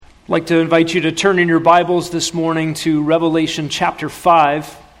I'd like to invite you to turn in your Bibles this morning to Revelation chapter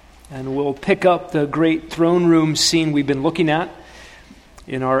 5, and we'll pick up the great throne room scene we've been looking at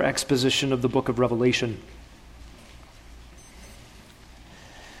in our exposition of the book of Revelation.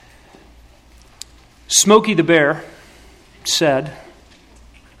 Smokey the Bear said,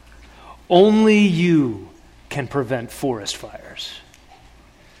 "Only you can prevent forest fires."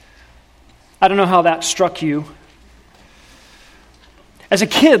 I don't know how that struck you. As a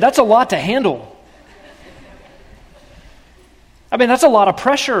kid, that's a lot to handle. I mean, that's a lot of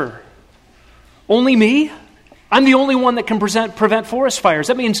pressure. Only me? I'm the only one that can prevent forest fires.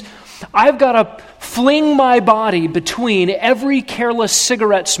 That means I've got to fling my body between every careless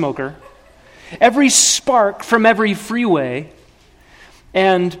cigarette smoker, every spark from every freeway,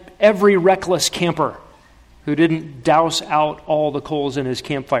 and every reckless camper who didn't douse out all the coals in his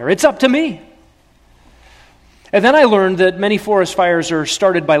campfire. It's up to me. And then I learned that many forest fires are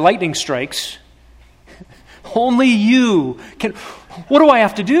started by lightning strikes. Only you can. What do I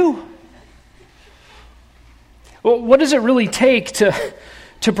have to do? Well, what does it really take to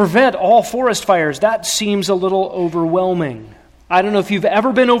prevent all forest fires? That seems a little overwhelming. I don't know if you've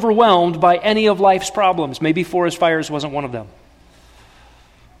ever been overwhelmed by any of life's problems. Maybe forest fires wasn't one of them.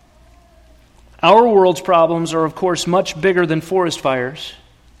 Our world's problems are, of course, much bigger than forest fires.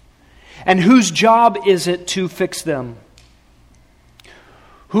 And whose job is it to fix them?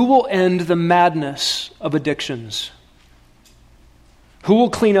 Who will end the madness of addictions? Who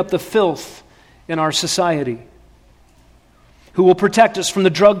will clean up the filth in our society? Who will protect us from the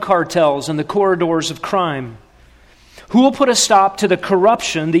drug cartels and the corridors of crime? Who will put a stop to the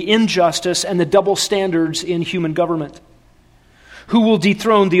corruption, the injustice, and the double standards in human government? Who will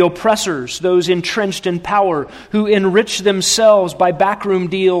dethrone the oppressors, those entrenched in power, who enrich themselves by backroom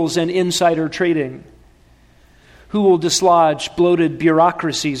deals and insider trading? Who will dislodge bloated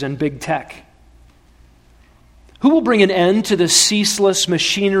bureaucracies and big tech? Who will bring an end to the ceaseless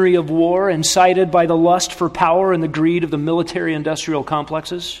machinery of war incited by the lust for power and the greed of the military-industrial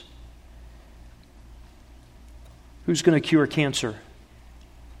complexes? Who's going to cure cancer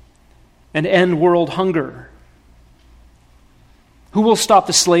and end world hunger? Who will stop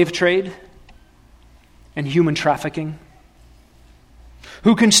the slave trade and human trafficking?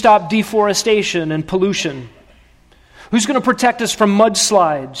 Who can stop deforestation and pollution? Who's going to protect us from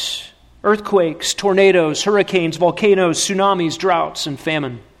mudslides, earthquakes, tornadoes, hurricanes, volcanoes, tsunamis, droughts, and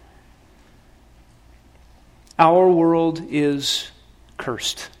famine? Our world is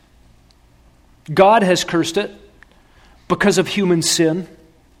cursed. God has cursed it because of human sin.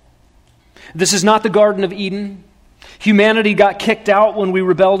 This is not the Garden of Eden. Humanity got kicked out when we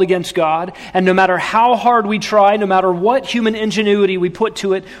rebelled against God, and no matter how hard we try, no matter what human ingenuity we put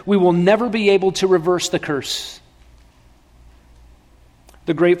to it, we will never be able to reverse the curse.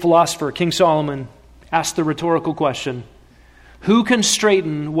 The great philosopher, King Solomon, asked the rhetorical question, who can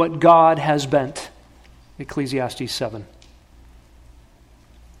straighten what God has bent? Ecclesiastes 7.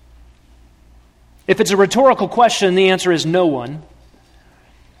 If it's a rhetorical question, the answer is no one.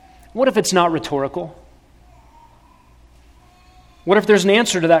 What if it's not rhetorical? What if there's an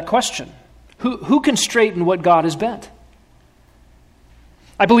answer to that question? Who can straighten what God has bent?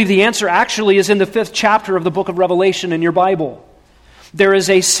 I believe the answer actually is in the 5th chapter of the book of Revelation in your Bible. There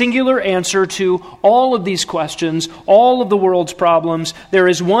is a singular answer to all of these questions, all of the world's problems. There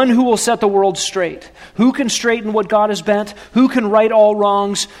is one who will set the world straight. Who can straighten what God has bent? Who can right all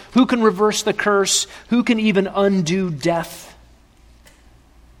wrongs? Who can reverse the curse? Who can even undo death?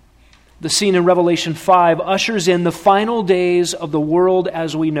 The scene in Revelation 5 ushers in the final days of the world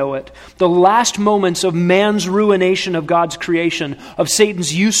as we know it, the last moments of man's ruination of God's creation, of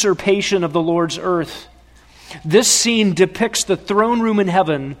Satan's usurpation of the Lord's earth. This scene depicts the throne room in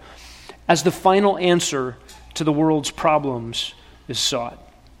heaven as the final answer to the world's problems is sought.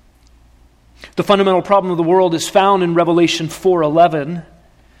 The fundamental problem of the world is found in Revelation 4:11.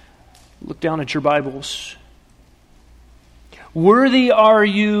 Look down at your Bibles. Worthy are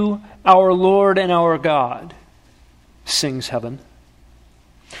you, our Lord and our God, sings heaven,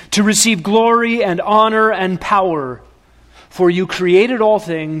 to receive glory and honor and power, for you created all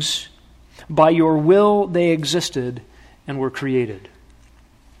things. By your will they existed and were created.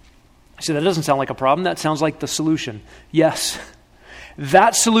 See, that doesn't sound like a problem. That sounds like the solution. Yes,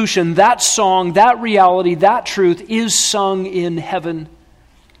 that solution, that song, that reality, that truth is sung in heaven.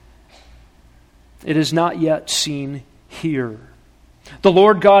 It is not yet seen here. The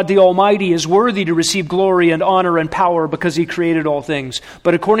Lord God, the Almighty, is worthy to receive glory and honor and power because He created all things.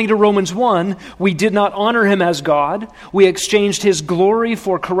 But according to Romans 1, we did not honor Him as God. We exchanged His glory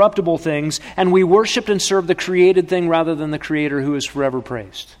for corruptible things, and we worshiped and served the created thing rather than the Creator who is forever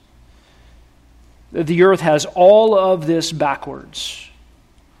praised. The earth has all of this backwards.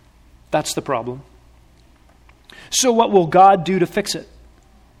 That's the problem. So what will God do to fix it?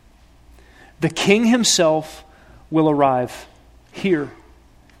 The King himself will arrive here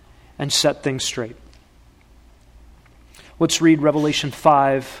and set things straight. Let's read Revelation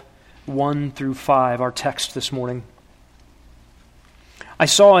 5, 1 through 5, our text this morning. I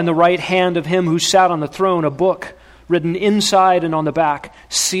saw in the right hand of him who sat on the throne a book written inside and on the back,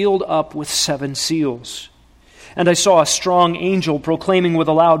 sealed up with 7 seals. And I saw a strong angel proclaiming with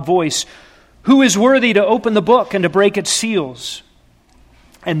a loud voice, "Who is worthy to open the book and to break its seals?"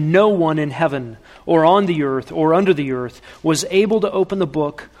 And no one in heaven or on the earth or under the earth was able to open the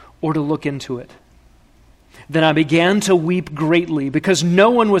book or to look into it. Then I began to weep greatly because no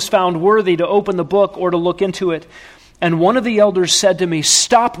one was found worthy to open the book or to look into it. And one of the elders said to me,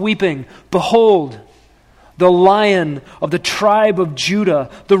 "Stop weeping. Behold, the Lion of the tribe of Judah,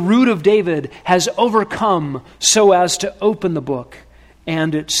 the Root of David, has overcome so as to open the book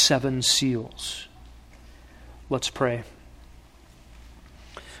and its 7 seals." Let's pray.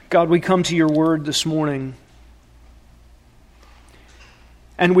 God, we come to your word this morning,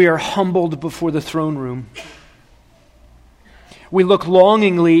 and we are humbled before the throne room. We look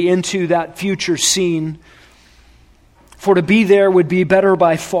longingly into that future scene, for to be there would be better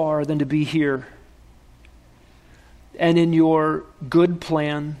by far than to be here. And in your good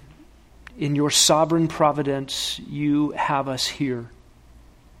plan, in your sovereign providence, you have us here.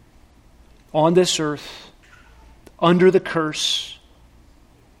 On this earth, under the curse,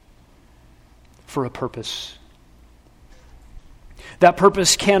 for a purpose. That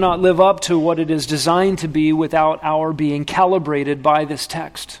purpose cannot live up to what it is designed to be without our being calibrated by this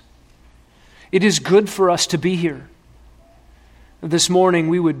text. It is good for us to be here. This morning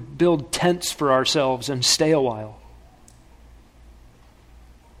we would build tents for ourselves and stay a while.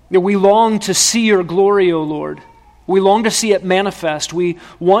 We long to see your glory, O Lord. We long to see it manifest. We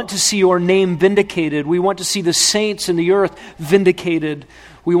want to see your name vindicated. We want to see the saints in the earth vindicated.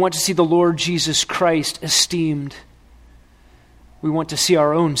 We want to see the Lord Jesus Christ esteemed. We want to see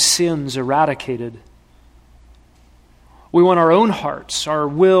our own sins eradicated. We want our own hearts, our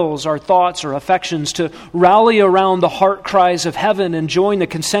wills, our thoughts, our affections to rally around the heart cries of heaven and join the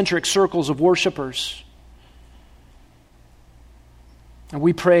concentric circles of worshipers. And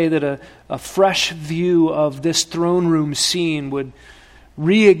we pray that a fresh view of this throne room scene would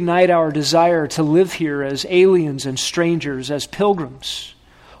reignite our desire to live here as aliens and strangers, as pilgrims,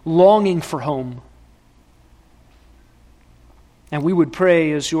 longing for home. And we would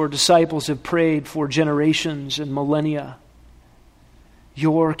pray, as your disciples have prayed for generations and millennia,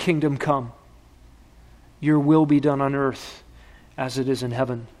 your kingdom come, your will be done on earth as it is in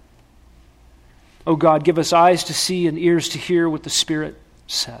heaven. Oh God, give us eyes to see and ears to hear what the Spirit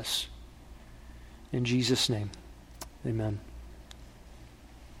says. In Jesus' name, amen.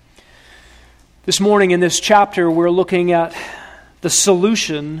 This morning in this chapter, we're looking at the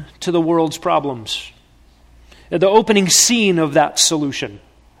solution to the world's problems, the opening scene of that solution.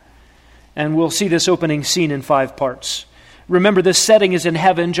 And we'll see this opening scene in 5 parts. Remember, this setting is in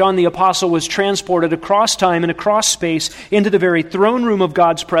heaven. John the Apostle was transported across time and across space into the very throne room of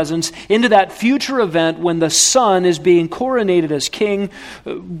God's presence, into that future event when the Son is being coronated as king,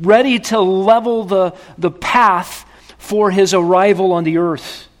 ready to level the path for his arrival on the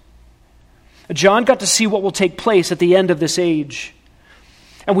earth. John got to see what will take place at the end of this age.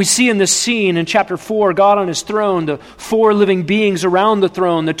 And we see in this scene in chapter 4, God on his throne, the 4 living beings around the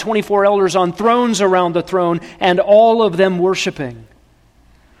throne, the 24 elders on thrones around the throne, and all of them worshiping.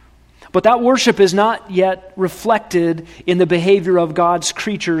 But that worship is not yet reflected in the behavior of God's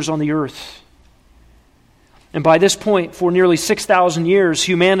creatures on the earth. And by this point, for nearly 6,000 years,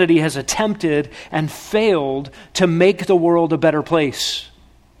 humanity has attempted and failed to make the world a better place.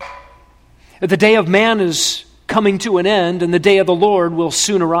 The day of man is coming to an end, and the day of the Lord will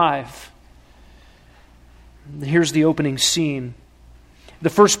soon arrive. Here's the opening scene. The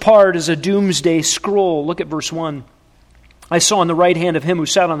first part is a doomsday scroll. Look at verse 1. I saw in the right hand of him who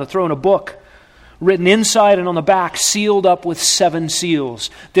sat on the throne a book, written inside and on the back, sealed up with 7 seals.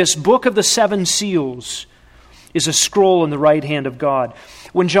 This book of the 7 seals is a scroll in the right hand of God.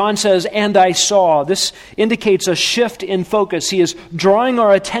 When John says, "and I saw," this indicates a shift in focus. He is drawing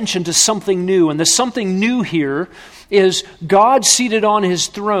our attention to something new. And the something new here is God seated on his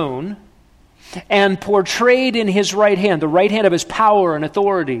throne and portrayed in his right hand, the right hand of his power and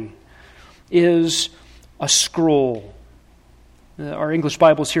authority, is a scroll. Our English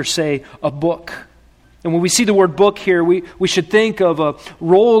Bibles here say a book. And when we see the word book here, we should think of a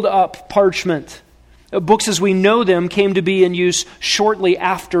rolled up parchment, Books as we know them came to be in use shortly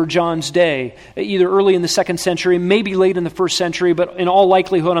after John's day, either early in the 2nd century, maybe late in the 1st century, but in all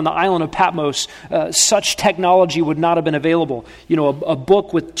likelihood on the island of Patmos, such technology would not have been available. A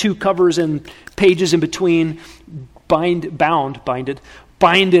book with 2 covers and pages in between, bind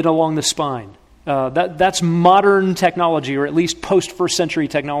it along the spine. That's modern technology, or at least post-1st century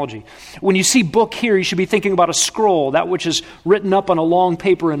technology. When you see book here, you should be thinking about a scroll, that which is written up on a long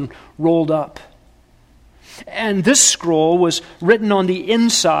paper and rolled up. And this scroll was written on the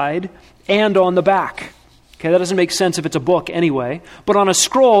inside and on the back. Okay, that doesn't make sense if it's a book anyway. But on a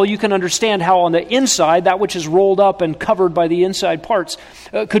scroll, you can understand how on the inside, that which is rolled up and covered by the inside parts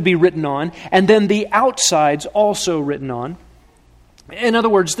could be written on, and then the outsides also written on. In other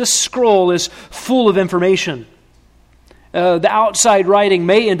words, this scroll is full of information. The outside writing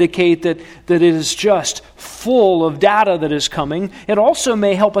may indicate that it is just full of data that is coming. It also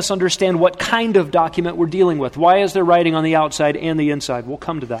may help us understand what kind of document we're dealing with. Why is there writing on the outside and the inside? We'll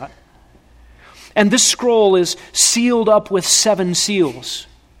come to that. And this scroll is sealed up with 7 seals.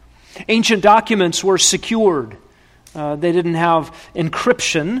 Ancient documents were secured. They didn't have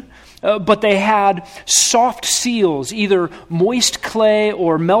encryption, but they had soft seals, either moist clay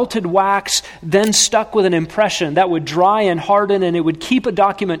or melted wax, then stuck with an impression that would dry and harden, and it would keep a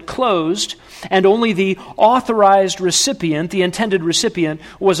document closed, and only the authorized recipient, the intended recipient,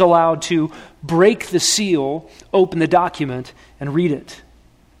 was allowed to break the seal, open the document, and read it.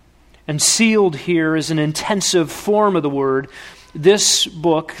 And sealed here is an intensive form of the word. This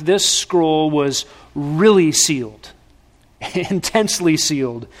book, this scroll, was really sealed, intensely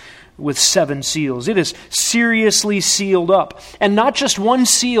sealed, with 7 seals. It is seriously sealed up. And not just 1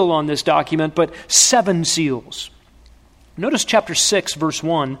 seal on this document, but 7 seals. Notice chapter 6, verse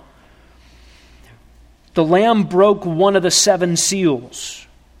 1. The Lamb broke one of the 7 seals.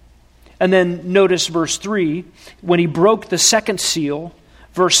 And then notice verse 3, when he broke the 2nd seal.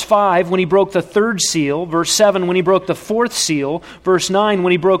 Verse 5, when he broke the 3rd seal. Verse 7, when he broke the 4th seal. Verse 9,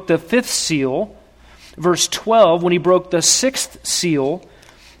 when he broke the 5th seal. Verse 12, when he broke the 6th seal.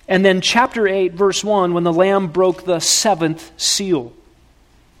 And then chapter 8, verse 1, when the Lamb broke the 7th seal.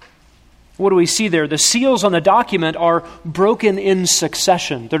 What do we see there? The seals on the document are broken in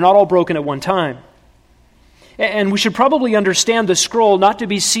succession. They're not all broken at one time. And we should probably understand the scroll not to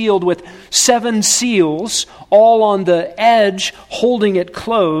be sealed with 7 seals, all on the edge, holding it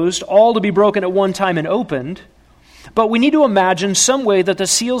closed, all to be broken at one time and opened. But we need to imagine some way that the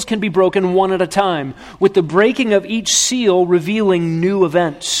seals can be broken one at a time, with the breaking of each seal revealing new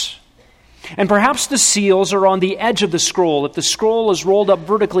events. And perhaps the seals are on the edge of the scroll. If the scroll is rolled up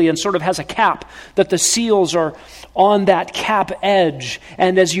vertically and sort of has a cap, that the seals are on that cap edge.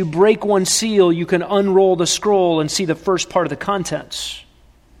 And as you break one seal, you can unroll the scroll and see the first part of the contents,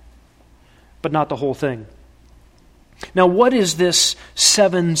 but not the whole thing. Now, what is this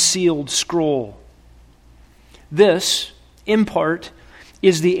 7-sealed scroll? This, in part,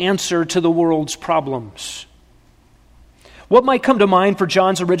 is the answer to the world's problems. What might come to mind for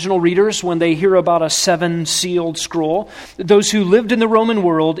John's original readers when they hear about a 7-sealed scroll? Those who lived in the Roman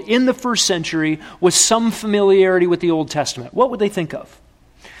world in the 1st century with some familiarity with the Old Testament. What would they think of?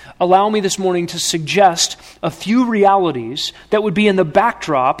 Allow me this morning to suggest a few realities that would be in the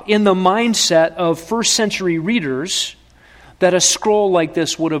backdrop, in the mindset of 1st century readers, that a scroll like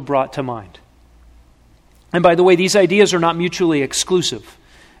this would have brought to mind. And by the way, these ideas are not mutually exclusive.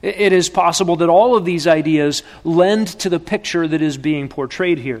 It is possible that all of these ideas lend to the picture that is being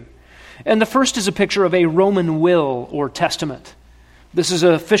portrayed here. And the first is a picture of a Roman will or testament. This is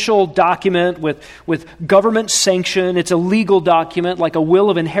an official document with government sanction. It's a legal document like a will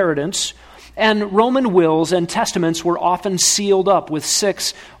of inheritance. And Roman wills and testaments were often sealed up with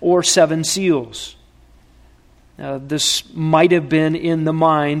 6 or 7 seals. This might have been in the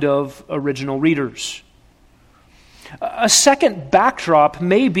mind of original readers. A second backdrop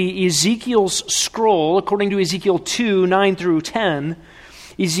may be Ezekiel's scroll. According to Ezekiel 2, 9 through 10,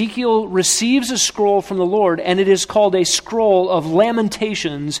 Ezekiel receives a scroll from the Lord, and it is called a scroll of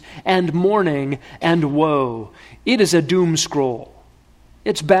lamentations and mourning and woe. It is a doom scroll.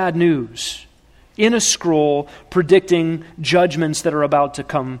 It's bad news in a scroll predicting judgments that are about to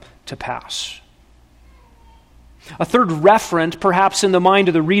come to pass. A third referent, perhaps in the mind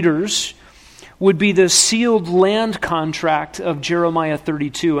of the readers, would be the sealed land contract of Jeremiah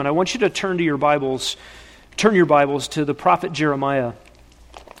 32. And I want you to turn your Bibles to the prophet Jeremiah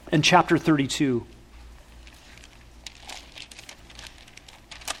in chapter 32.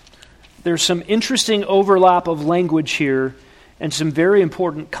 There's some interesting overlap of language here and some very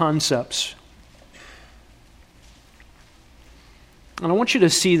important concepts. And I want you to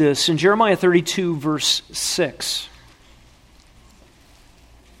see this in Jeremiah 32, verse 6.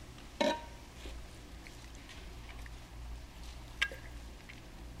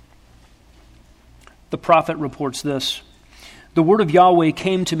 The prophet reports this. The word of Yahweh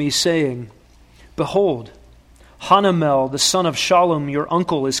came to me, saying, Behold, Hanamel, the son of Shallum, your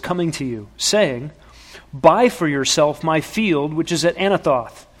uncle, is coming to you, saying, Buy for yourself my field, which is at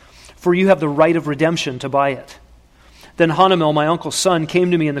Anathoth, for you have the right of redemption to buy it. Then Hanamel, my uncle's son,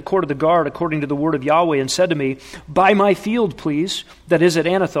 came to me in the court of the guard according to the word of Yahweh and said to me, Buy my field, please, that is at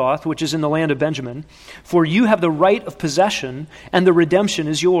Anathoth, which is in the land of Benjamin, for you have the right of possession, and the redemption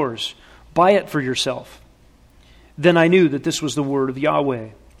is yours. Buy it for yourself. Then I knew that this was the word of Yahweh.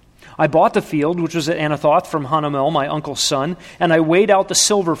 I bought the field, which was at Anathoth, from Hanamel, my uncle's son, and I weighed out the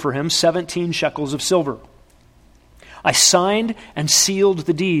silver for him, 17 shekels of silver. I signed and sealed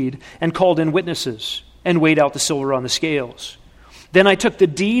the deed and called in witnesses and weighed out the silver on the scales. Then I took the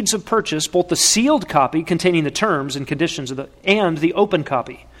deeds of purchase, both the sealed copy containing the terms and conditions and the open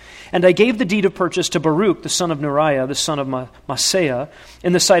copy. And I gave the deed of purchase to Baruch, the son of Neriah, the son of Maaseiah,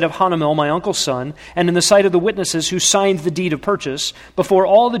 in the sight of Hanamel, my uncle's son, and in the sight of the witnesses who signed the deed of purchase, before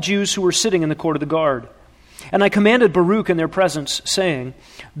all the Jews who were sitting in the court of the guard. And I commanded Baruch in their presence, saying,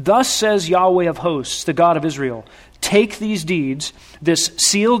 Thus says Yahweh of hosts, the God of Israel, Take these deeds, this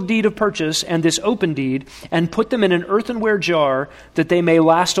sealed deed of purchase and this open deed, and put them in an earthenware jar, that they may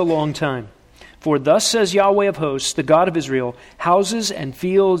last a long time. For thus says Yahweh of hosts, the God of Israel, houses and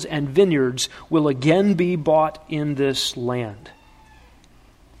fields and vineyards will again be bought in this land.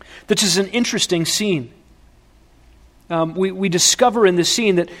 This is an interesting scene. We discover in this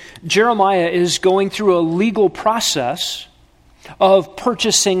scene that Jeremiah is going through a legal process of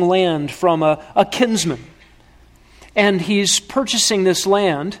purchasing land from a kinsman. And he's purchasing this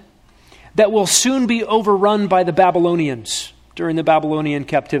land that will soon be overrun by the Babylonians during the Babylonian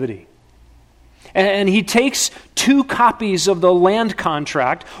captivity. And he takes 2 copies of the land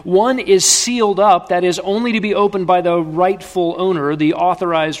contract. One is sealed up, that is only to be opened by the rightful owner, the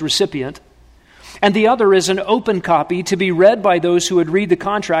authorized recipient. And the other is an open copy to be read by those who would read the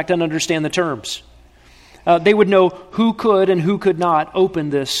contract and understand the terms. They would know who could and who could not open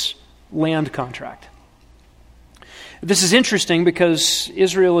this land contract. This is interesting because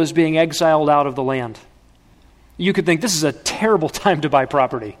Israel is being exiled out of the land. You could think this is a terrible time to buy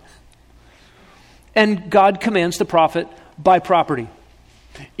property. And God commands the prophet, buy property.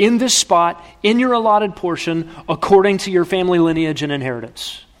 In this spot, in your allotted portion, according to your family lineage and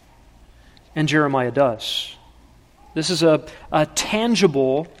inheritance. And Jeremiah does. This is a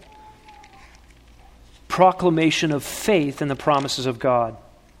tangible proclamation of faith in the promises of God.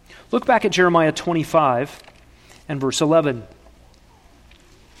 Look back at Jeremiah 25 and verse 11.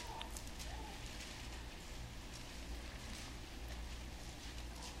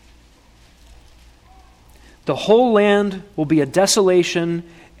 The whole land will be a desolation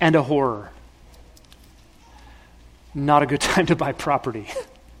and a horror. Not a good time to buy property.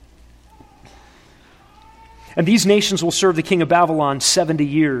 And these nations will serve the king of Babylon 70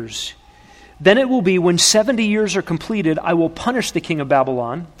 years. Then it will be when 70 years are completed, I will punish the king of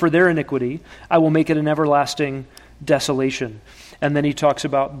Babylon for their iniquity. I will make it an everlasting desolation. And then he talks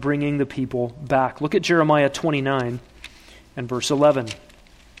about bringing the people back. Look at Jeremiah 29 and verse 11.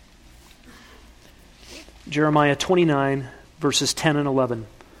 Jeremiah 29, verses 10 and 11.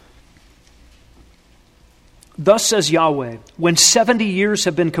 Thus says Yahweh, when 70 years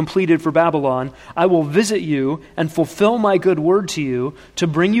have been completed for Babylon, I will visit you and fulfill my good word to you to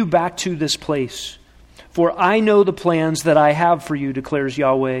bring you back to this place. For I know the plans that I have for you, declares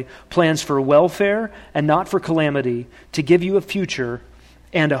Yahweh, plans for welfare and not for calamity, to give you a future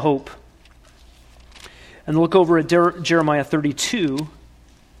and a hope. And look over at Jeremiah 32,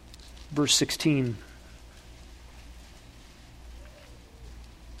 verse 16.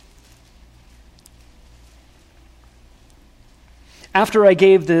 After I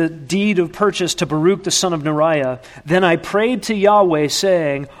gave the deed of purchase to Baruch the son of Neriah, then I prayed to Yahweh,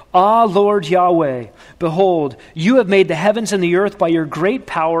 saying, Ah, Lord Yahweh, behold, you have made the heavens and the earth by your great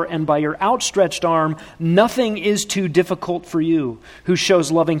power and by your outstretched arm. Nothing is too difficult for you, who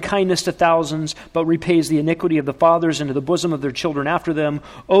shows loving kindness to thousands, but repays the iniquity of the fathers into the bosom of their children after them.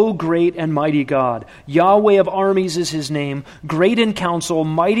 O great and mighty God, Yahweh of armies is his name, great in counsel,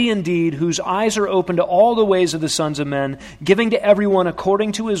 mighty indeed, whose eyes are open to all the ways of the sons of men, giving to everyone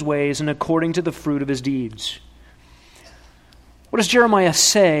according to his ways and according to the fruit of his deeds. What does Jeremiah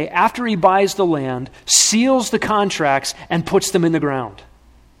say after he buys the land, seals the contracts, and puts them in the ground?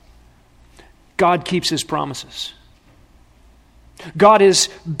 God keeps his promises. God is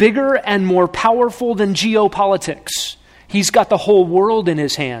bigger and more powerful than geopolitics. He's got the whole world in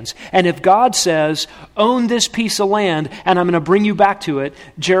his hands. And if God says, own this piece of land and I'm going to bring you back to it,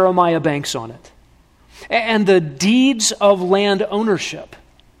 Jeremiah banks on it. And the deeds of land ownership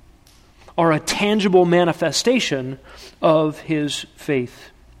are a tangible manifestation of his faith.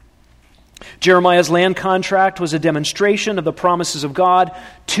 Jeremiah's land contract was a demonstration of the promises of God,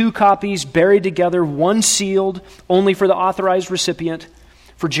 2 copies buried together, one sealed only for the authorized recipient,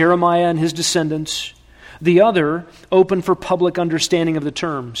 for Jeremiah and his descendants, the other open for public understanding of the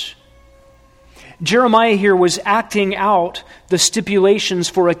terms. Jeremiah here was acting out the stipulations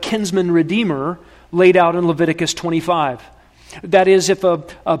for a kinsman redeemer laid out in Leviticus 25. That is, if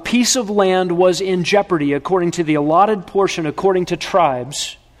a piece of land was in jeopardy according to the allotted portion, according to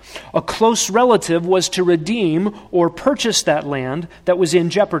tribes, a close relative was to redeem or purchase that land that was in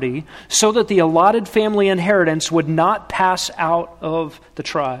jeopardy so that the allotted family inheritance would not pass out of the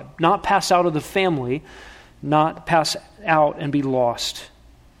tribe, not pass out of the family, not pass out and be lost.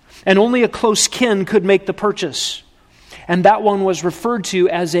 And only a close kin could make the purchase. And that one was referred to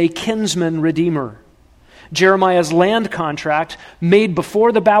as a kinsman redeemer. Jeremiah's land contract, made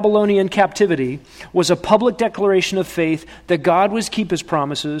before the Babylonian captivity, was a public declaration of faith that God would keep his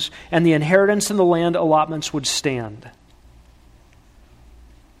promises and the inheritance and the land allotments would stand.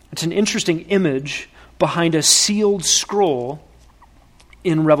 It's an interesting image behind a sealed scroll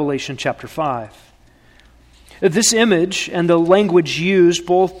in Revelation chapter 5. This image and the language used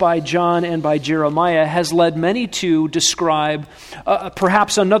both by John and by Jeremiah has led many to describe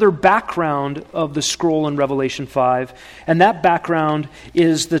perhaps another background of the scroll in Revelation 5, and that background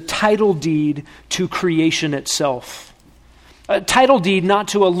is the title deed to creation itself. A title deed not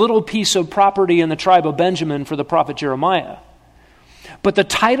to a little piece of property in the tribe of Benjamin for the prophet Jeremiah, but the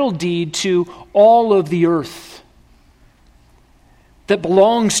title deed to all of the earth that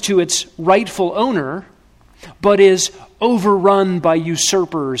belongs to its rightful owner, but is overrun by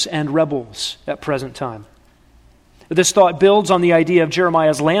usurpers and rebels at present time. This thought builds on the idea of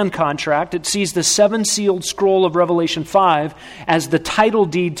Jeremiah's land contract. It sees the 7-sealed scroll of Revelation 5 as the title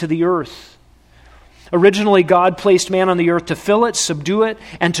deed to the earth. Originally, God placed man on the earth to fill it, subdue it,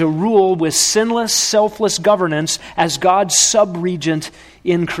 and to rule with sinless, selfless governance as God's sub-regent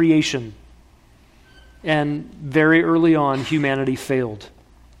in creation. And very early on, humanity failed.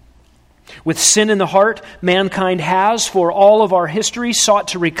 With sin in the heart, mankind has, for all of our history, sought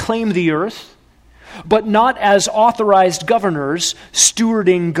to reclaim the earth, but not as authorized governors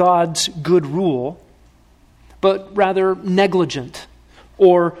stewarding God's good rule, but rather negligent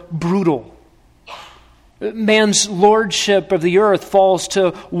or brutal. Man's lordship of the earth falls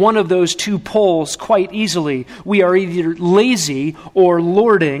to one of those 2 poles quite easily. We are either lazy or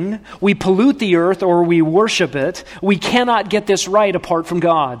lording. We pollute the earth or we worship it. We cannot get this right apart from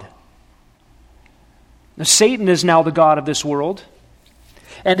God. Now, Satan is now the god of this world,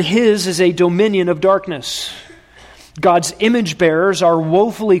 and his is a dominion of darkness. God's image bearers are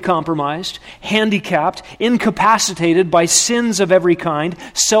woefully compromised, handicapped, incapacitated by sins of every kind,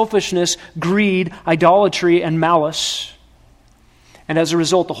 selfishness, greed, idolatry, and malice. And as a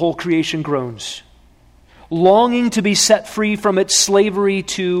result, the whole creation groans, longing to be set free from its slavery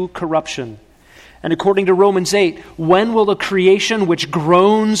to corruption. And according to Romans 8, when will the creation which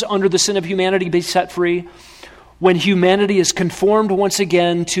groans under the sin of humanity be set free? When humanity is conformed once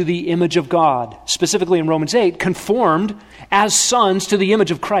again to the image of God. Specifically in Romans 8, conformed as sons to the image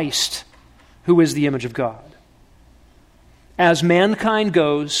of Christ, who is the image of God. As mankind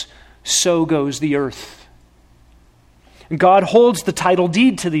goes, so goes the earth. And God holds the title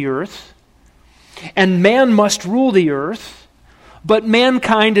deed to the earth, and man must rule the earth. But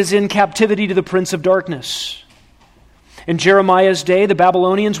mankind is in captivity to the prince of darkness. In Jeremiah's day, the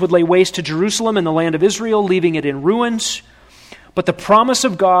Babylonians would lay waste to Jerusalem and the land of Israel, leaving it in ruins. But the promise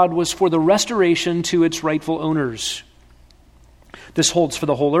of God was for the restoration to its rightful owners. This holds for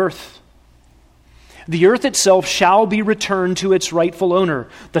the whole earth. The earth itself shall be returned to its rightful owner.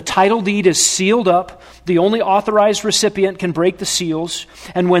 The title deed is sealed up. The only authorized recipient can break the seals.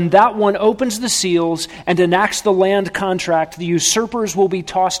 And when that one opens the seals and enacts the land contract, the usurpers will be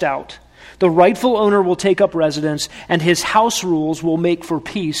tossed out. The rightful owner will take up residence, and his house rules will make for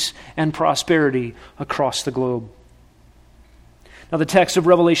peace and prosperity across the globe. Now, the text of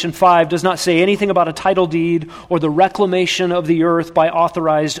Revelation 5 does not say anything about a title deed or the reclamation of the earth by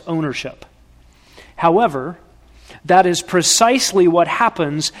authorized ownership. However, that is precisely what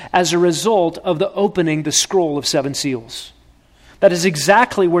happens as a result of the opening the scroll of 7 seals. That is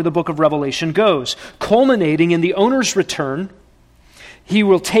exactly where the book of Revelation goes, culminating in the owner's return. He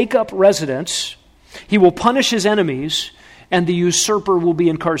will take up residence, he will punish his enemies, and the usurper will be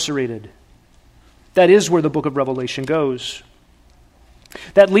incarcerated. That is where the book of Revelation goes.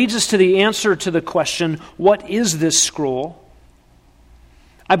 That leads us to the answer to the question, what is this scroll?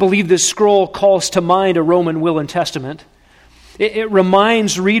 I believe this scroll calls to mind a Roman will and testament. It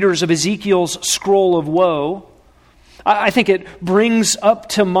reminds readers of Ezekiel's scroll of woe. I think it brings up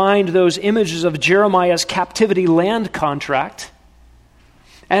to mind those images of Jeremiah's captivity land contract.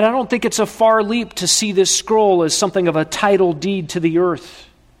 And I don't think it's a far leap to see this scroll as something of a title deed to the earth.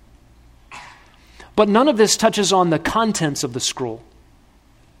 But none of this touches on the contents of the scroll.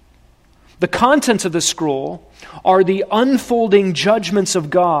 The contents of the scroll are the unfolding judgments of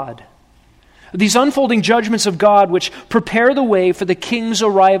God. These unfolding judgments of God which prepare the way for the king's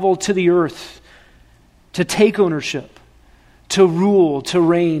arrival to the earth, to take ownership, to rule, to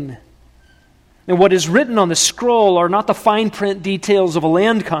reign. And what is written on the scroll are not the fine print details of a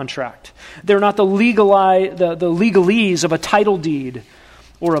land contract. They're not the legalese of a title deed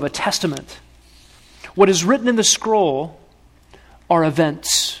or of a testament. What is written in the scroll are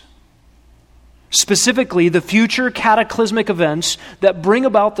events. Specifically, the future cataclysmic events that bring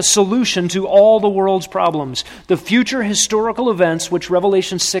about the solution to all the world's problems. The future historical events which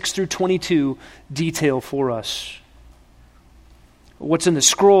Revelation 6 through 22 detail for us. What's in the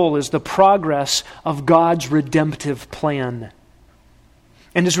scroll is the progress of God's redemptive plan.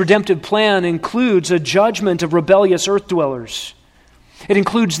 And his redemptive plan includes a judgment of rebellious earth dwellers. It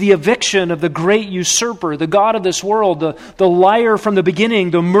includes the eviction of the great usurper, the god of this world, the liar from the beginning,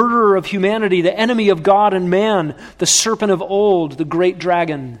 the murderer of humanity, the enemy of God and man, the serpent of old, the great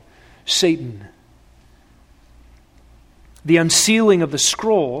dragon, Satan. The unsealing of the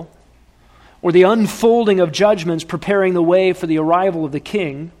scroll, or the unfolding of judgments preparing the way for the arrival of the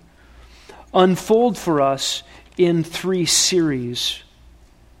king, unfold for us in 3 series.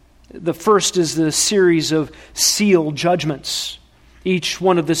 The first is the series of seal judgments. Each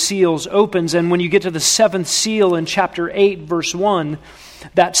one of the seals opens, and when you get to the 7th seal in chapter 8, verse 1,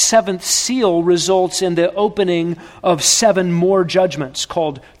 that 7th seal results in the opening of 7 more judgments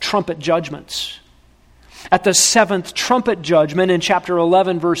called trumpet judgments. At the 7th trumpet judgment in chapter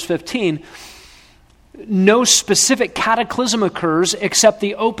 11, verse 15, no specific cataclysm occurs except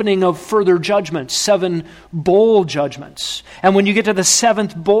the opening of further judgments, 7 bowl judgments. And when you get to the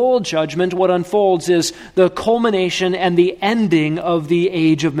 7th bowl judgment, what unfolds is the culmination and the ending of the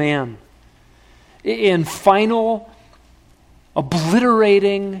age of man. In final,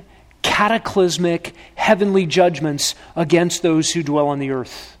 obliterating, cataclysmic, heavenly judgments against those who dwell on the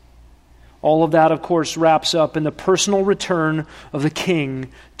earth. All of that, of course, wraps up in the personal return of the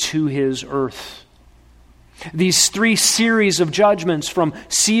king to his earth. These 3 series of judgments, from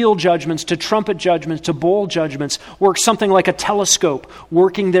seal judgments to trumpet judgments to bowl judgments, work something like a telescope,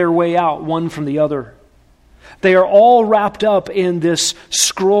 working their way out one from the other. They are all wrapped up in this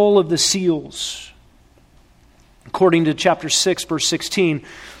scroll of the seals. According to chapter 6, verse 16,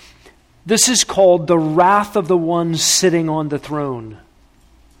 this is called the wrath of the one sitting on the throne.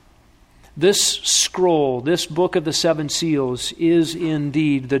 This scroll, this book of the 7 seals, is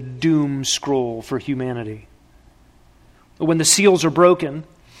indeed the doom scroll for humanity. When the seals are broken,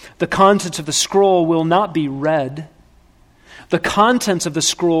 the contents of the scroll will not be read. The contents of the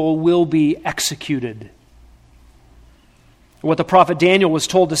scroll will be executed. What the prophet Daniel was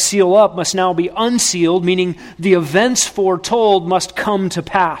told to seal up must now be unsealed, meaning the events foretold must come to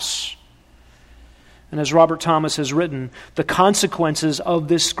pass. And as Robert Thomas has written, the consequences of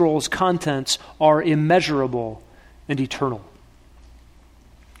this scroll's contents are immeasurable and eternal.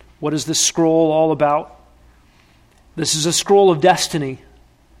 What is this scroll all about? This is a scroll of destiny.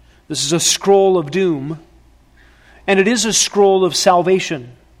 This is a scroll of doom. And it is a scroll of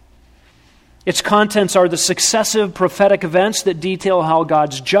salvation. Its contents are the successive prophetic events that detail how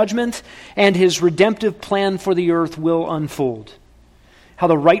God's judgment and his redemptive plan for the earth will unfold. How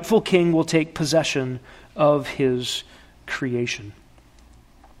the rightful king will take possession of his creation.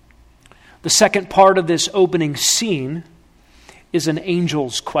 The second part of this opening scene is an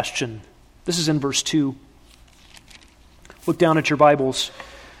angel's question. This is in verse 2. Look down at your Bibles.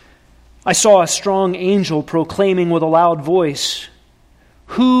 I saw a strong angel proclaiming with a loud voice,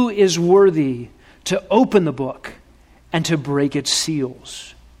 "Who is worthy to open the book and to break its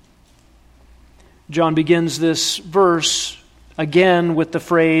seals?" John begins this verse again with the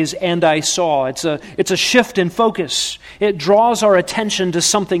phrase, "and I saw." It's a shift in focus. It draws our attention to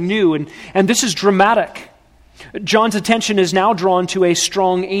something new, and this is dramatic. John's attention is now drawn to a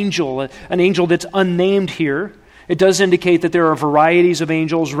strong angel, an angel that's unnamed here. It does indicate that there are varieties of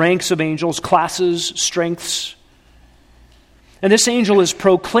angels, ranks of angels, classes, strengths. And this angel is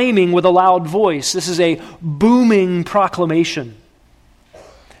proclaiming with a loud voice. This is a booming proclamation.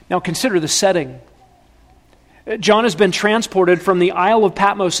 Now consider the setting. John has been transported from the Isle of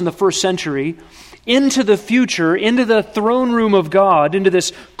Patmos in the first century into the future, into the throne room of God, into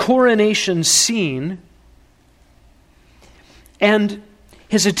this coronation scene. And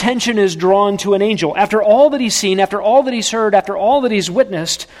his attention is drawn to an angel. After all that he's seen, after all that he's heard, after all that he's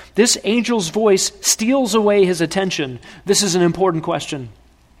witnessed, this angel's voice steals away his attention. This is an important question.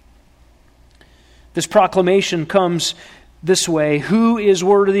 This proclamation comes this way: who is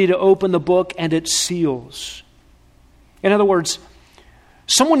worthy to open the book and its seals? In other words,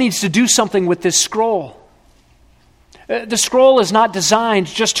 someone needs to do something with this scroll. The scroll is not designed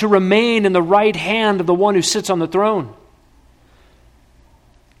just to remain in the right hand of the one who sits on the throne.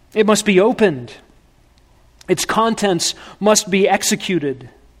 It must be opened. Its contents must be executed.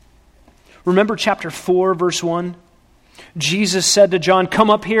 Remember chapter 4, verse 1? Jesus said to John, "Come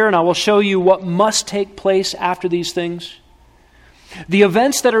up here and I will show you what must take place after these things." The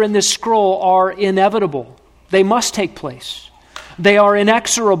events that are in this scroll are inevitable. They must take place. They are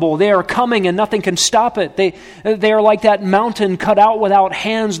inexorable. They are coming and nothing can stop it. They are like that mountain cut out without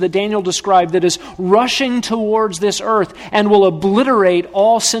hands that Daniel described, that is rushing towards this earth and will obliterate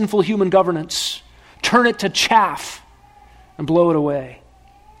all sinful human governance, turn it to chaff, and blow it away.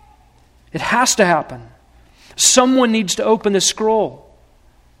 It has to happen. Someone needs to open the scroll.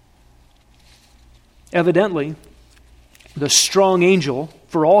 Evidently, the strong angel,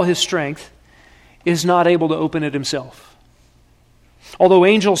 for all his strength, is not able to open it himself. Although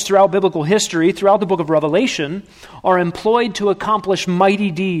angels throughout biblical history, throughout the book of Revelation, are employed to accomplish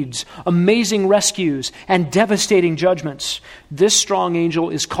mighty deeds, amazing rescues, and devastating judgments, this strong angel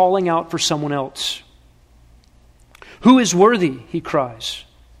is calling out for someone else. "Who is worthy?" he cries.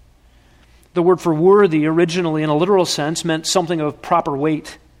 The word for worthy originally, in a literal sense, meant something of proper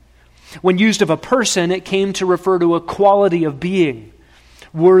weight. When used of a person, it came to refer to a quality of being,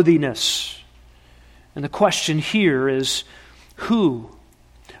 worthiness. And the question here is, who,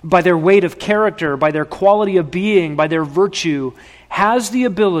 by their weight of character, by their quality of being, by their virtue, has the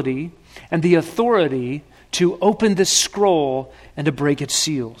ability and the authority to open this scroll and to break its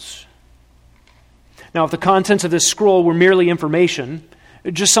seals? Now, if the contents of this scroll were merely information,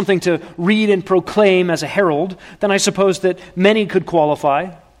 just something to read and proclaim as a herald, then I suppose that many could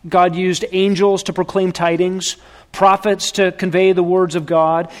qualify. God used angels to proclaim tidings, prophets to convey the words of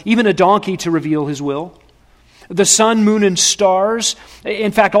God, even a donkey to reveal his will. The sun, moon, and stars,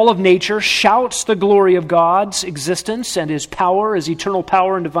 in fact, all of nature, shouts the glory of God's existence and his power, his eternal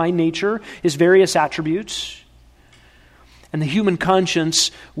power and divine nature, his various attributes. And the human conscience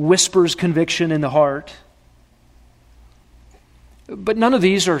whispers conviction in the heart. But none of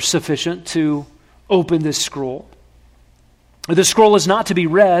these are sufficient to open this scroll. The scroll is not to be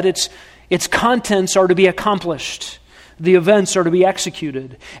read, its contents are to be accomplished. The events are to be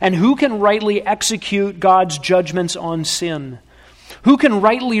executed. And who can rightly execute God's judgments on sin? Who can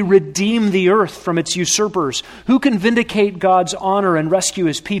rightly redeem the earth from its usurpers? Who can vindicate God's honor and rescue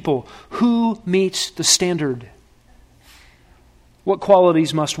his people? Who meets the standard? What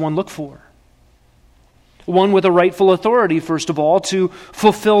qualities must one look for? One with a rightful authority, first of all, to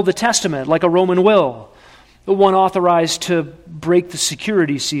fulfill the testament, like a Roman will. One authorized to break the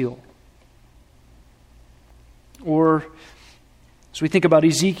security seal. Or, as we think about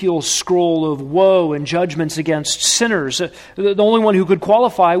Ezekiel's scroll of woe and judgments against sinners, the only one who could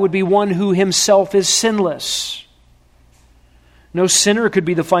qualify would be one who himself is sinless. No sinner could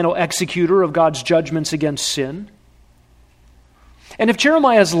be the final executor of God's judgments against sin. And if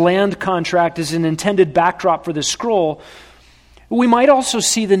Jeremiah's land contract is an intended backdrop for this scroll, we might also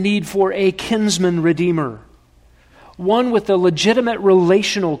see the need for a kinsman redeemer, one with a legitimate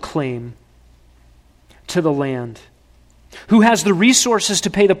relational claim to the land, who has the resources to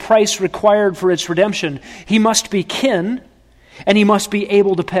pay the price required for its redemption. He must be kin, and he must be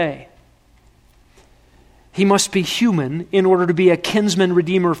able to pay. He must be human in order to be a kinsman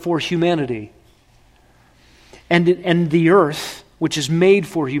redeemer for humanity and the earth, which is made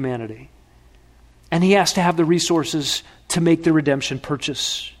for humanity. And he has to have the resources to make the redemption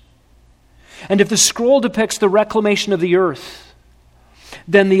purchase. And if the scroll depicts the reclamation of the earth,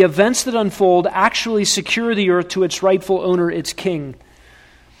 then the events that unfold actually secure the earth to its rightful owner, its king.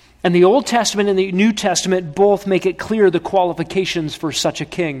 And the Old Testament and the New Testament both make it clear the qualifications for such a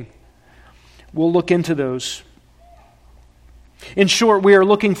king. We'll look into those. In short, we are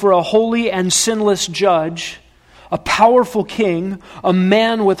looking for a holy and sinless judge, a powerful king, a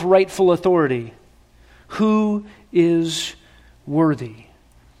man with rightful authority. Who is worthy?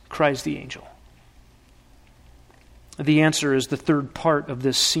 Cries the angel. The answer is the third part of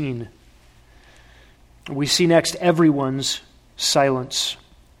this scene. We see next everyone's silence.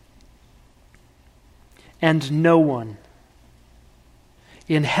 and no one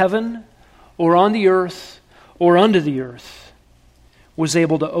in heaven or on the earth or under the earth was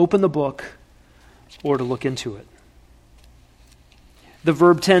able to open the book or to look into it. The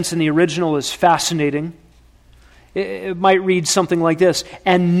verb tense in the original is fascinating. It might read something like this: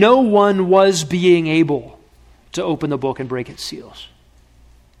 and no one was being able to open the book and break its seals.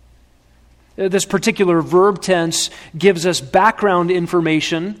 This particular verb tense gives us background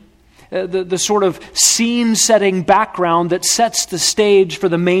information, the sort of scene-setting background that sets the stage for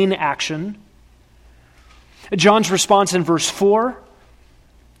the main action. John's response in verse 4,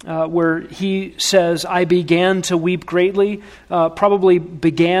 where he says, I began to weep greatly, probably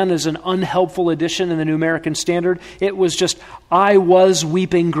began as an unhelpful addition in the New American Standard. It was just, I was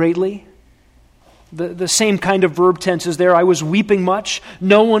weeping greatly. The same kind of verb tense is there. I was weeping much.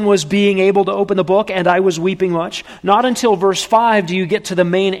 No one was being able to open the book, and I was weeping much. Not until verse 5 do you get to the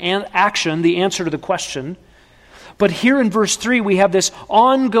main action, the answer to the question. But here in verse 3, we have this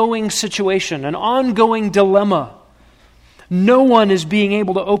ongoing situation, an ongoing dilemma. No one is being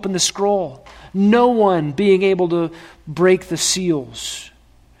able to open the scroll. No one being able to break the seals.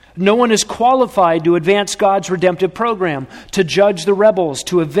 No one is qualified to advance God's redemptive program, to judge the rebels,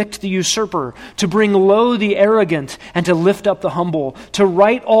 to evict the usurper, to bring low the arrogant, and to lift up the humble, to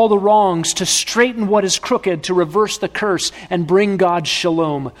right all the wrongs, to straighten what is crooked, to reverse the curse, and bring God's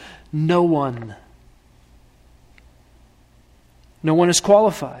shalom. No one. No one is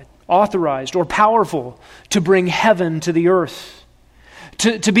qualified, authorized, or powerful to bring heaven to the earth.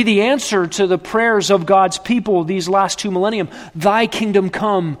 To be the answer to the prayers of God's people these last 2 millennium. Thy kingdom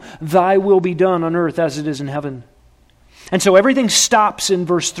come, thy will be done on earth as it is in heaven. And so everything stops in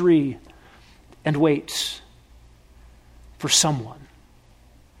verse 3 and waits for someone.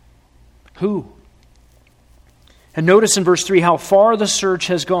 Who? And notice in verse 3 how far the search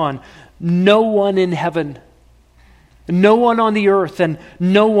has gone. No one in heaven, no one on the earth, and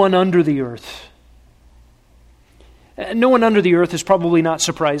no one under the earth. No one under the earth is probably not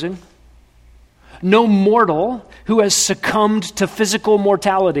surprising. No mortal who has succumbed to physical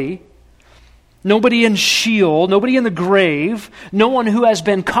mortality, nobody in Sheol, nobody in the grave, no one who has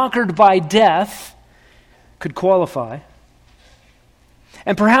been conquered by death could qualify.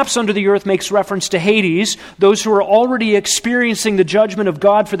 And perhaps under the earth makes reference to Hades, those who are already experiencing the judgment of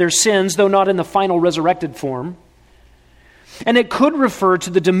God for their sins, though not in the final resurrected form. And it could refer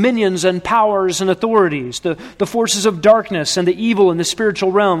to the dominions and powers and authorities, the forces of darkness and the evil in the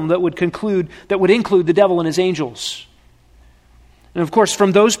spiritual realm that would include the devil and his angels. And of course,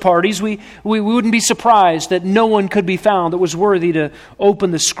 from those parties, we wouldn't be surprised that no one could be found that was worthy to open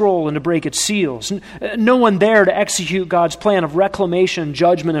the scroll and to break its seals. No one there to execute God's plan of reclamation,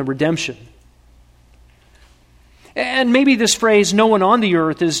 judgment, and redemption. And maybe this phrase, no one on the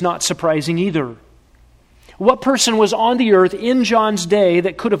earth, is not surprising either. What person was on the earth in John's day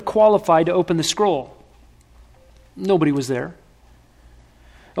that could have qualified to open the scroll? Nobody was there.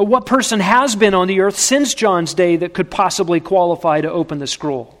 What person has been on the earth since John's day that could possibly qualify to open the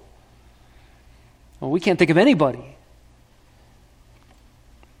scroll? Well, we can't think of anybody.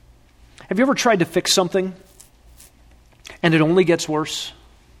 Have you ever tried to fix something and it only gets worse?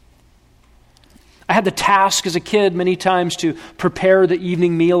 I had the task as a kid many times to prepare the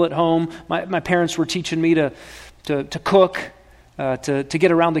evening meal at home. My parents were teaching me to cook, to get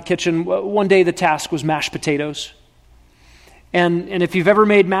around the kitchen. One day the task was mashed potatoes. And if you've ever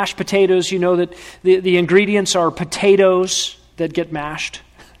made mashed potatoes, you know that the ingredients are potatoes that get mashed.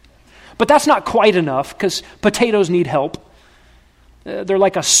 But that's not quite enough because potatoes need help. They're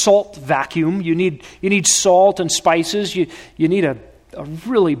like a salt vacuum. You need salt and spices. You need a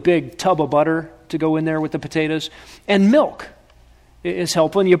really big tub of butter to go in there with the potatoes. And milk is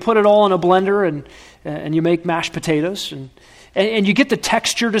helpful. And you put it all in a blender and you make mashed potatoes. And you get the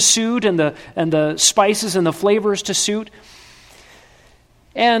texture to suit and the spices and the flavors to suit.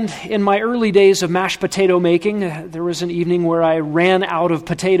 And in my early days of mashed potato making, there was an evening where I ran out of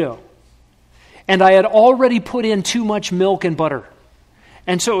potato. And I had already put in too much milk and butter.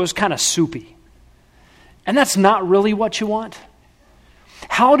 And so it was kind of soupy. And that's not really what you want.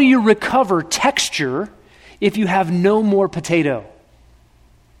 How do you recover texture if you have no more potato?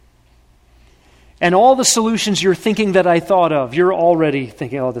 And all the solutions you're thinking that I thought of, you're already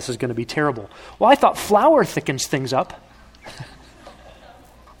thinking, oh, this is going to be terrible. Well, I thought flour thickens things up.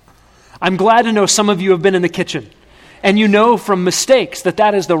 I'm glad to know some of you have been in the kitchen, and you know from mistakes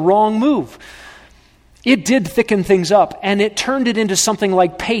that is the wrong move. It did thicken things up, and it turned it into something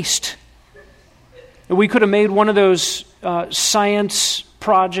like paste. We could have made one of those science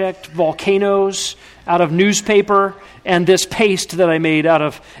project volcanoes out of newspaper and this paste that I made out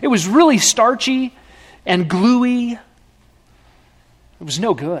of, it was really starchy. and gluey. It was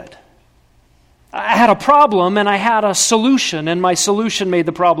no good. I had a problem and I had a solution, and my solution made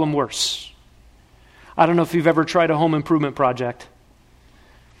the problem worse. I don't know if you've ever tried a home improvement project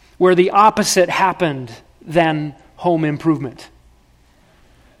where the opposite happened than home improvement,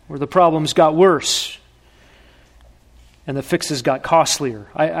 where the problems got worse and the fixes got costlier.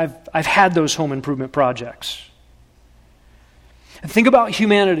 I've had those home improvement projects. And think about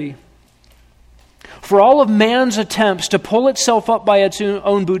humanity. For all of man's attempts to pull itself up by its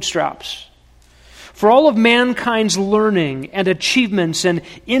own bootstraps, for all of mankind's learning and achievements and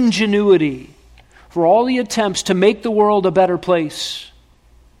ingenuity, for all the attempts to make the world a better place,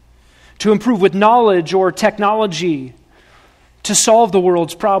 to improve with knowledge or technology, to solve the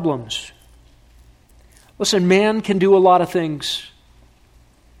world's problems. Listen, man can do a lot of things.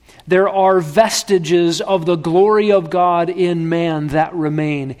 There are vestiges of the glory of God in man that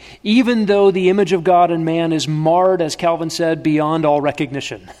remain, even though the image of God in man is marred, as Calvin said, beyond all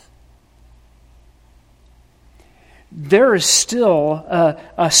recognition. There is still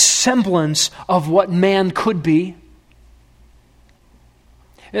a semblance of what man could be.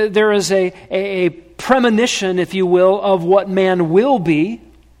 There is a premonition, if you will, of what man will be.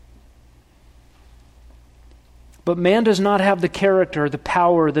 But man does not have the character, the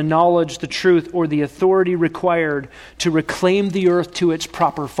power, the knowledge, the truth, or the authority required to reclaim the earth to its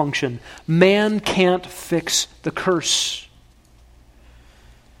proper function. Man can't fix the curse.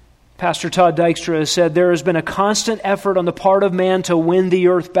 Pastor Todd Dykstra has said, there has been a constant effort on the part of man to win the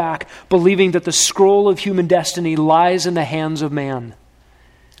earth back, believing that the scroll of human destiny lies in the hands of man.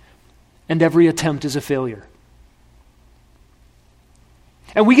 And every attempt is a failure.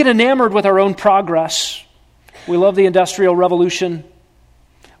 And we get enamored with our own progress. We love the Industrial Revolution.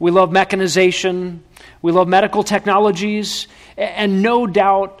 We love mechanization. We love medical technologies. And no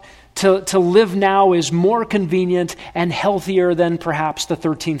doubt to live now is more convenient and healthier than perhaps the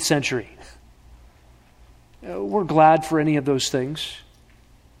 13th century. We're glad for any of those things.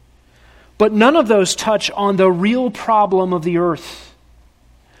 But none of those touch on the real problem of the earth.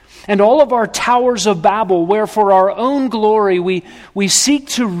 And all of our towers of Babel, where for our own glory we seek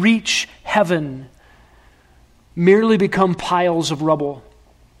to reach heaven, merely become piles of rubble.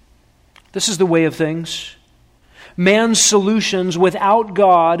 This is the way of things. Man's solutions without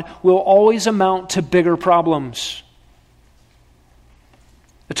God will always amount to bigger problems.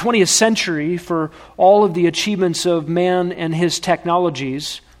 The 20th century, for all of the achievements of man and his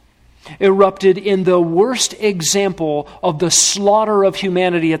technologies, erupted in the worst example of the slaughter of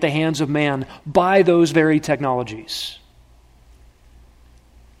humanity at the hands of man by those very technologies.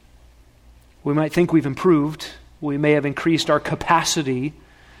 We might think we've improved. We may have increased our capacity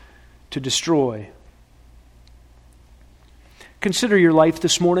to destroy. Consider your life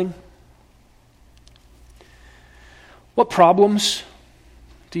this morning. What problems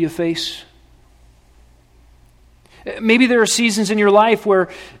do you face? Maybe there are seasons in your life where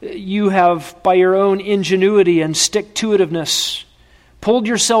you have, by your own ingenuity and stick-to-itiveness, pulled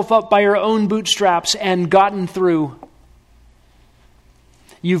yourself up by your own bootstraps and gotten through.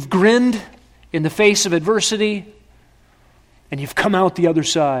 You've grinned in the face of adversity, and you've come out the other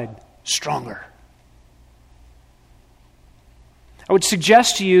side stronger. I would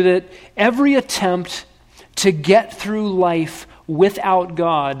suggest to you that every attempt to get through life without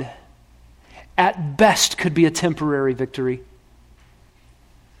God at best could be a temporary victory,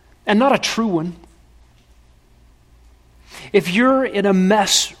 and not a true one. If you're in a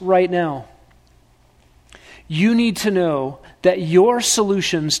mess right now, you need to know that your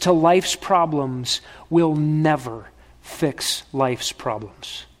solutions to life's problems will never fix life's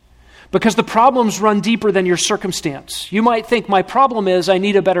problems. Because the problems run deeper than your circumstance. You might think, my problem is I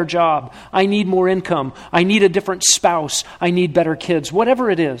need a better job, I need more income, I need a different spouse, I need better kids, whatever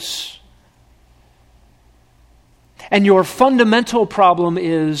it is. And your fundamental problem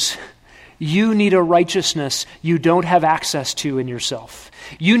is you need a righteousness you don't have access to in yourself.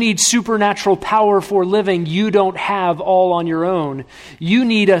 You need supernatural power for living you don't have all on your own. You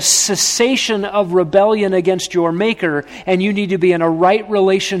need a cessation of rebellion against your Maker, and you need to be in a right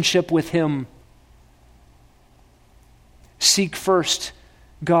relationship with Him. Seek first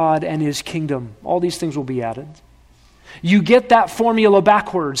God and His kingdom. All these things will be added. You get that formula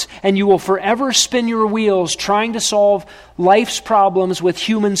backwards, and you will forever spin your wheels trying to solve life's problems with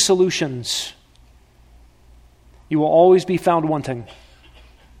human solutions. You will always be found wanting.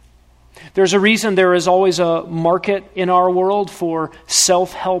 There's a reason there is always a market in our world for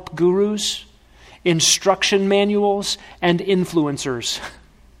self-help gurus, instruction manuals, and influencers.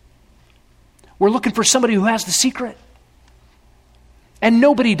 We're looking for somebody who has the secret. And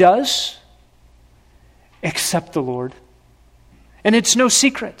nobody does. except the Lord. And it's no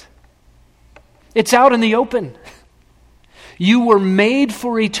secret. It's out in the open. You were made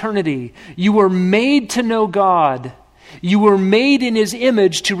for eternity. You were made to know God. You were made in His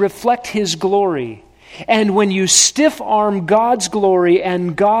image to reflect His glory. And when you stiff-arm God's glory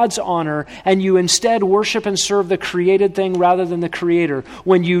and God's honor, and you instead worship and serve the created thing rather than the Creator,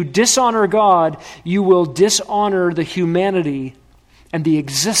 when you dishonor God, you will dishonor the humanity and the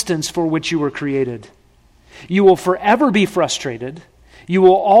existence for which you were created. You will forever be frustrated. You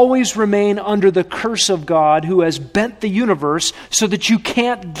will always remain under the curse of God, who has bent the universe so that you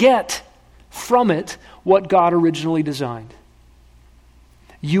can't get from it what God originally designed.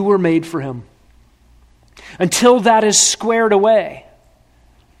 You were made for Him. Until that is squared away,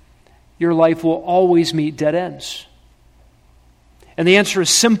 your life will always meet dead ends. And the answer is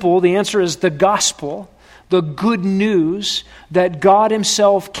simple. The answer is the gospel, the good news that God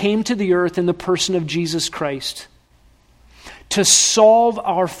Himself came to the earth in the person of Jesus Christ to solve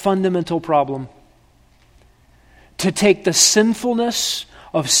our fundamental problem, to take the sinfulness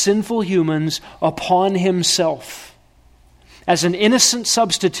of sinful humans upon Himself as an innocent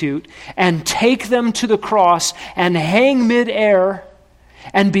substitute and take them to the cross and hang midair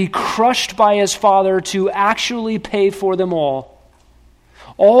and be crushed by His Father to actually pay for them all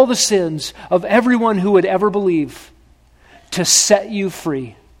the sins of everyone who would ever believe, to set you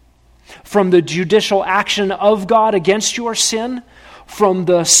free from the judicial action of God against your sin, from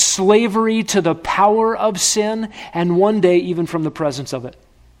the slavery to the power of sin, and one day even from the presence of it.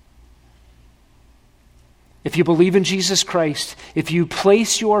 If you believe in Jesus Christ, if you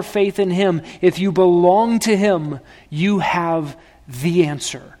place your faith in Him, if you belong to Him, you have the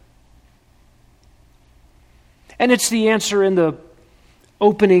answer. And it's the answer in the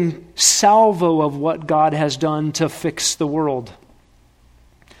opening salvo of what God has done to fix the world.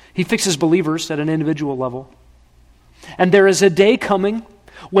 He fixes believers at an individual level. And there is a day coming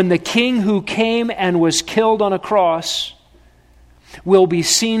when the King who came and was killed on a cross will be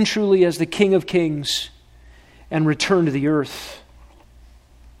seen truly as the King of Kings and return to the earth.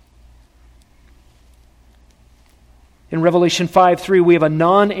 In Revelation 5:3, we have a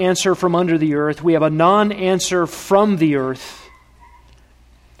non-answer from under the earth. We have a non-answer from the earth.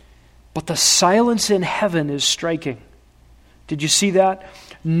 But the silence in heaven is striking. Did you see that?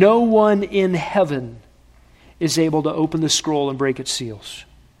 No one in heaven is able to open the scroll and break its seals.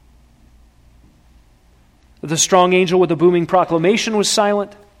 The strong angel with the booming proclamation was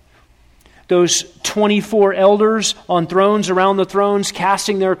silent. Those 24 elders on thrones around the thrones,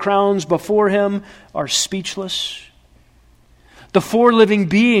 casting their crowns before Him, are speechless. The 4 living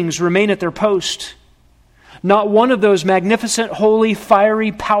beings remain at their post. Not one of those magnificent, holy,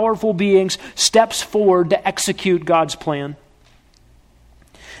 fiery, powerful beings steps forward to execute God's plan.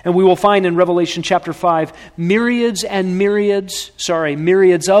 And we will find in Revelation chapter 5, myriads of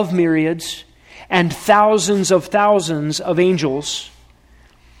myriads, and thousands of angels.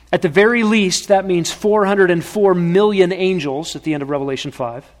 At the very least, that means 404 million angels at the end of Revelation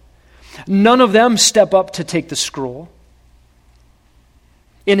 5. None of them step up to take the scroll.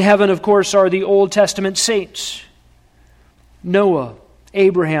 In heaven, of course, are the Old Testament saints. Noah,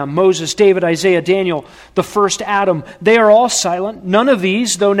 Abraham, Moses, David, Isaiah, Daniel, the first Adam. They are all silent. None of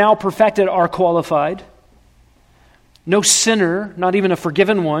these, though now perfected, are qualified. No sinner, not even a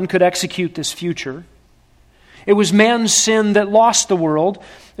forgiven one, could execute this future. It was man's sin that lost the world.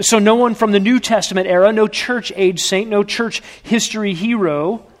 So no one from the New Testament era, no church age saint, no church history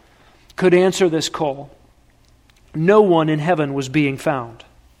hero could answer this call. No one in heaven was being found.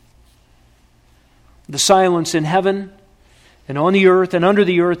 The silence in heaven and on the earth and under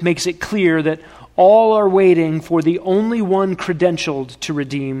the earth makes it clear that all are waiting for the only one credentialed to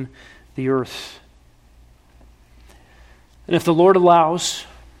redeem the earth. And if the Lord allows,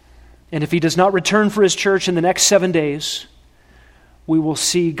 and if He does not return for His church in the next 7 days, we will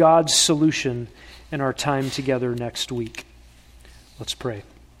see God's solution in our time together next week. Let's pray.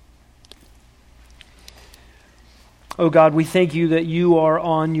 Oh God, we thank You that You are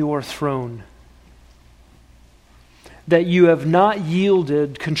on Your throne, that You have not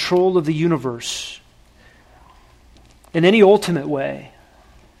yielded control of the universe in any ultimate way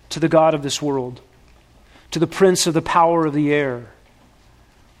to the God of this world, to the prince of the power of the air,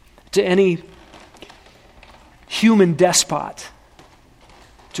 to any human despot,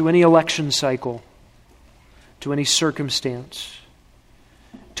 to any election cycle, to any circumstance,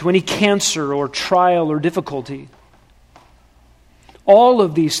 to any cancer or trial or difficulty. All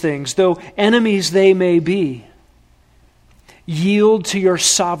of these things, though enemies they may be, yield to Your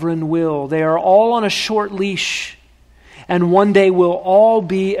sovereign will. They are all on a short leash, and one day will all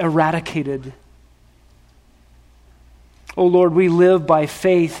be eradicated. O Lord, we live by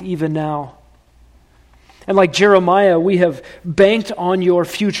faith even now. And like Jeremiah, we have banked on your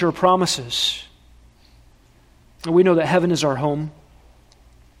future promises. And we know that heaven is our home.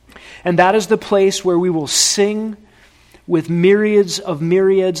 And that is the place where we will sing with myriads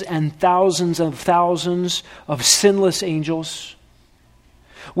and thousands of sinless angels,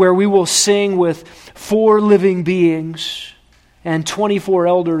 where we will sing with 4 living beings and 24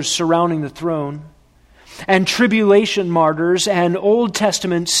 elders surrounding the throne, and tribulation martyrs and Old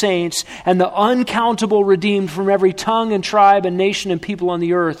Testament saints and the uncountable redeemed from every tongue and tribe and nation and people on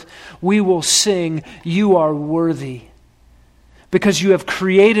the earth. We will sing, "You are worthy, because you have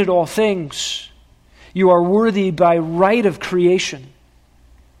created all things. You are worthy by right of creation.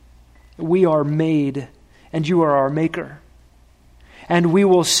 We are made, and you are our maker." And we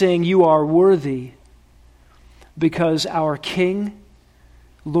will sing, "You are worthy," because our King,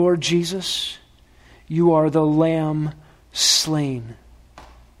 Lord Jesus, you are the Lamb slain,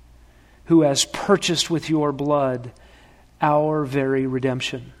 who has purchased with your blood our very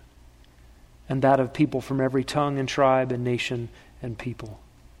redemption, and that of people from every tongue and tribe and nation and people.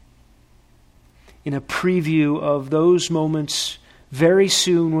 In a preview of those moments very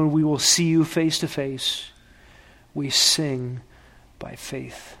soon when we will see you face to face, we sing by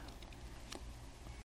faith.